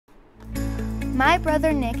My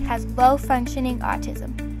brother Nick has low-functioning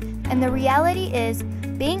autism, and the reality is,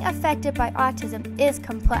 being affected by autism is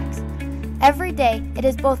complex. Every day, it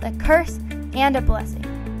is both a curse and a blessing.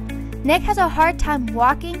 Nick has a hard time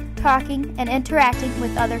walking, talking, and interacting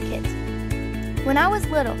with other kids. When I was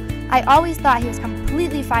little, I always thought he was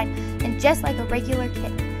completely fine and just like a regular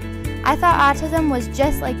kid. I thought autism was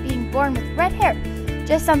just like being born with red hair,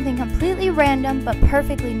 just something completely random but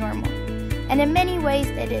perfectly normal. And in many ways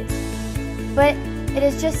it is. But it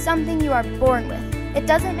is just something you are born with. It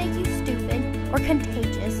doesn't make you stupid or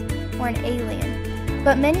contagious or an alien.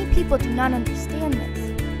 But many people do not understand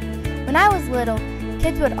this. When I was little,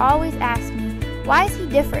 kids would always ask me, why is he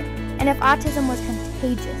different, and if autism was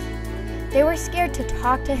contagious? They were scared to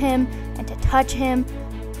talk to him and to touch him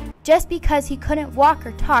just because he couldn't walk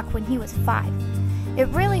or talk when he was 5. It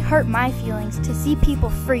really hurt my feelings to see people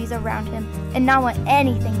freeze around him and not want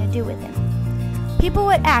anything to do with him. People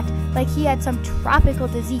would act like he had some tropical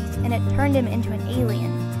disease and it turned him into an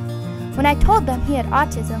alien. When I told them he had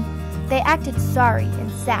autism, they acted sorry and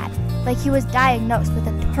sad, like he was diagnosed with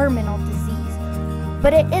a terminal disease.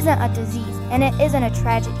 But it isn't a disease, and it isn't a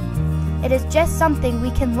tragedy. It is just something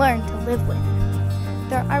we can learn to live with.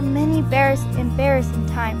 There are many embarrassing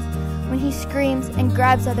times when he screams and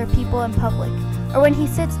grabs other people in public, or when he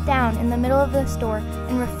sits down in the middle of the store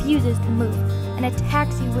and refuses to move and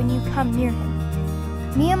attacks you when you come near him.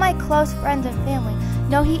 Me and my close friends and family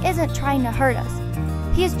know he isn't trying to hurt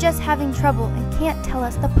us. He is just having trouble and can't tell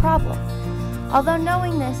us the problem. Although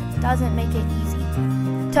knowing this doesn't make it easy.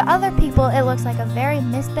 To other people, it looks like a very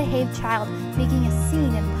misbehaved child making a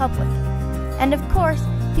scene in public. And of course,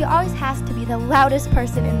 he always has to be the loudest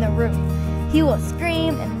person in the room. He will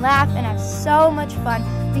scream and laugh and have so much fun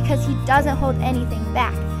because he doesn't hold anything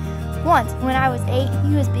back. Once, when I was 8,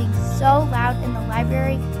 he was being so loud in the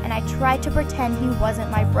library and I tried to pretend he wasn't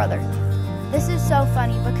my brother. This is so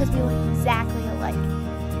funny because we look exactly alike.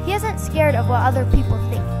 He isn't scared of what other people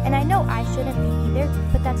think, and I know I shouldn't be either,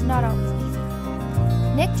 but that's not always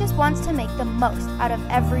easy. Nick just wants to make the most out of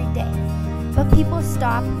every day. But people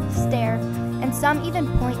stop, stare, and some even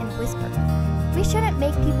point and whisper. We shouldn't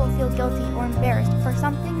make people feel guilty or embarrassed for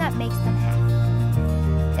something that makes them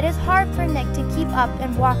happy. It is hard for Nick to keep up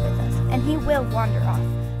and walk with us, and he will wander off,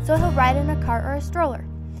 so he'll ride in a cart or a stroller.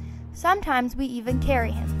 Sometimes we even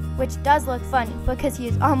carry him, which does look funny because he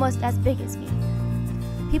is almost as big as me.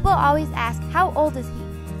 People always ask, how old is he?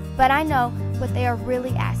 But I know what they are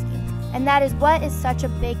really asking, and that is, what is such a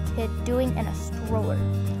big kid doing in a stroller?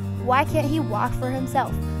 Why can't he walk for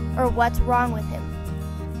himself? Or what's wrong with him?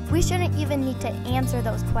 We shouldn't even need to answer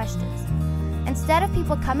those questions. Instead of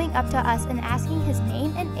people coming up to us and asking his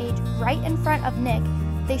name and age right in front of Nick,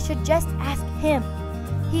 they should just ask him.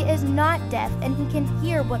 He is not deaf and he can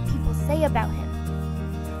hear what people say about him.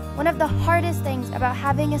 One of the hardest things about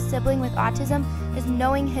having a sibling with autism is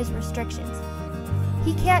knowing his restrictions.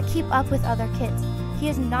 He can't keep up with other kids. He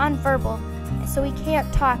is nonverbal, so he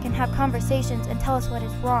can't talk and have conversations and tell us what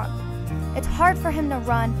is wrong. It's hard for him to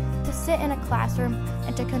run, to sit in a classroom,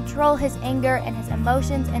 and to control his anger and his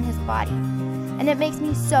emotions and his body. And it makes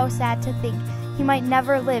me so sad to think he might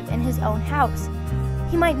never live in his own house.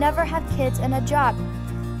 He might never have kids and a job.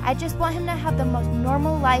 I just want him to have the most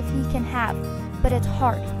normal life he can have, but it's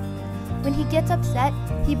hard. When he gets upset,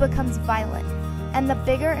 he becomes violent. And the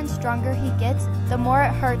bigger and stronger he gets, the more it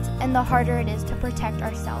hurts and the harder it is to protect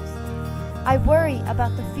ourselves. I worry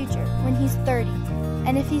about the future when he's 30,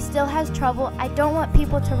 and if he still has trouble, I don't want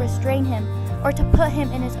people to restrain him or to put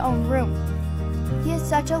him in his own room. He is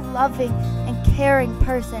such a loving and caring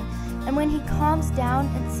person, and when he calms down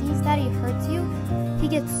and sees that he hurts you, he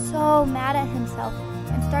gets so mad at himself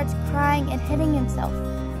and starts crying and hitting himself.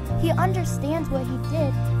 He understands what he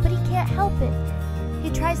did, but he can't help it. He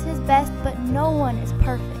tries his best, but no one is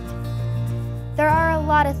perfect. There are a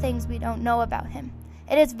lot of things we don't know about him.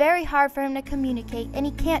 It is very hard for him to communicate, and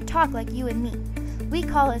he can't talk like you and me. We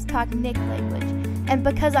call his talk Nick language, and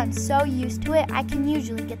because I'm so used to it, I can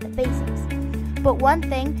usually get the basics. But one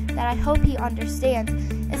thing that I hope he understands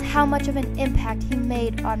is how much of an impact he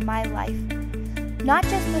made on my life. Not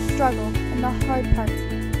just the struggle and the hard parts,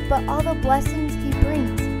 but all the blessings he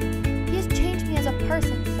brings. He has changed me as a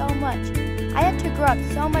person so much. I had to grow up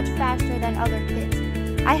so much faster than other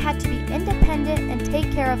kids. I had to be independent and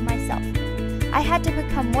take care of myself. I had to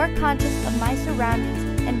become more conscious of my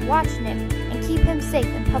surroundings and watch Nick and keep him safe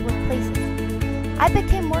in public places. I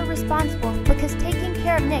became more responsible because taking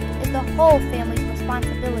care of Nick is the whole family's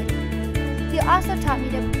responsibility. He also taught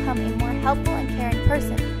me to become a more helpful and caring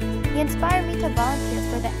person. He inspired me to volunteer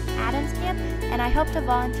for the Adams Camp, and I hope to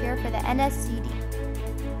volunteer for the NSCD.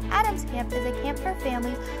 Adams Camp is a camp for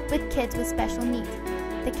families with kids with special needs.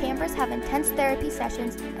 The campers have intense therapy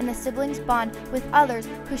sessions, and the siblings bond with others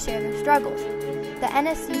who share their struggles. The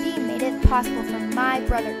NSCD made it possible for my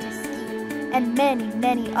brother to ski, and many,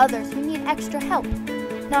 many others who need extra help.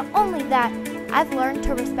 Not only that, I've learned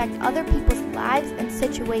to respect other people's lives and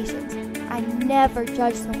situations. I never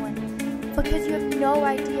judge someone because you have no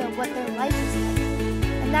idea what their life is like.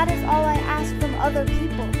 And that is all I ask from other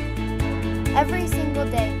people. Every single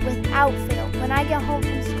day, without fail, when I get home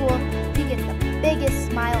from school, he gets the biggest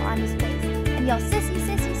smile on his face and yells, "Sissy,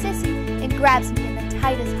 sissy, sissy," and grabs me in the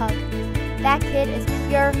tightest hug. That kid is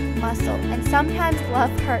pure muscle, and sometimes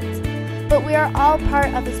love hurts, but we are all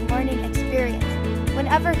part of his learning experience.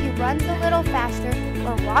 Whenever he runs a little faster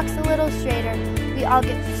or walks a little straighter, we all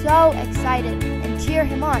get so excited and cheer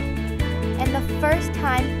him on. And the first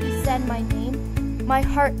time he said my name, my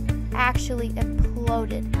heart actually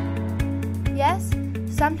imploded. Yes,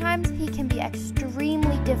 sometimes he can be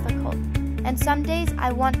extremely difficult, and some days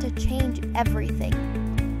I want to change everything.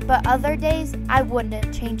 But other days, I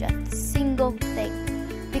wouldn't change a single thing,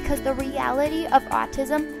 because the reality of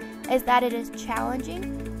autism is that it is challenging,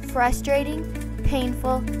 frustrating,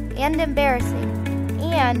 painful, and embarrassing,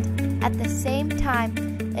 and at the same time,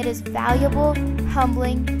 it is valuable,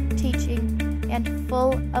 humbling, teaching, and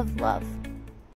full of love.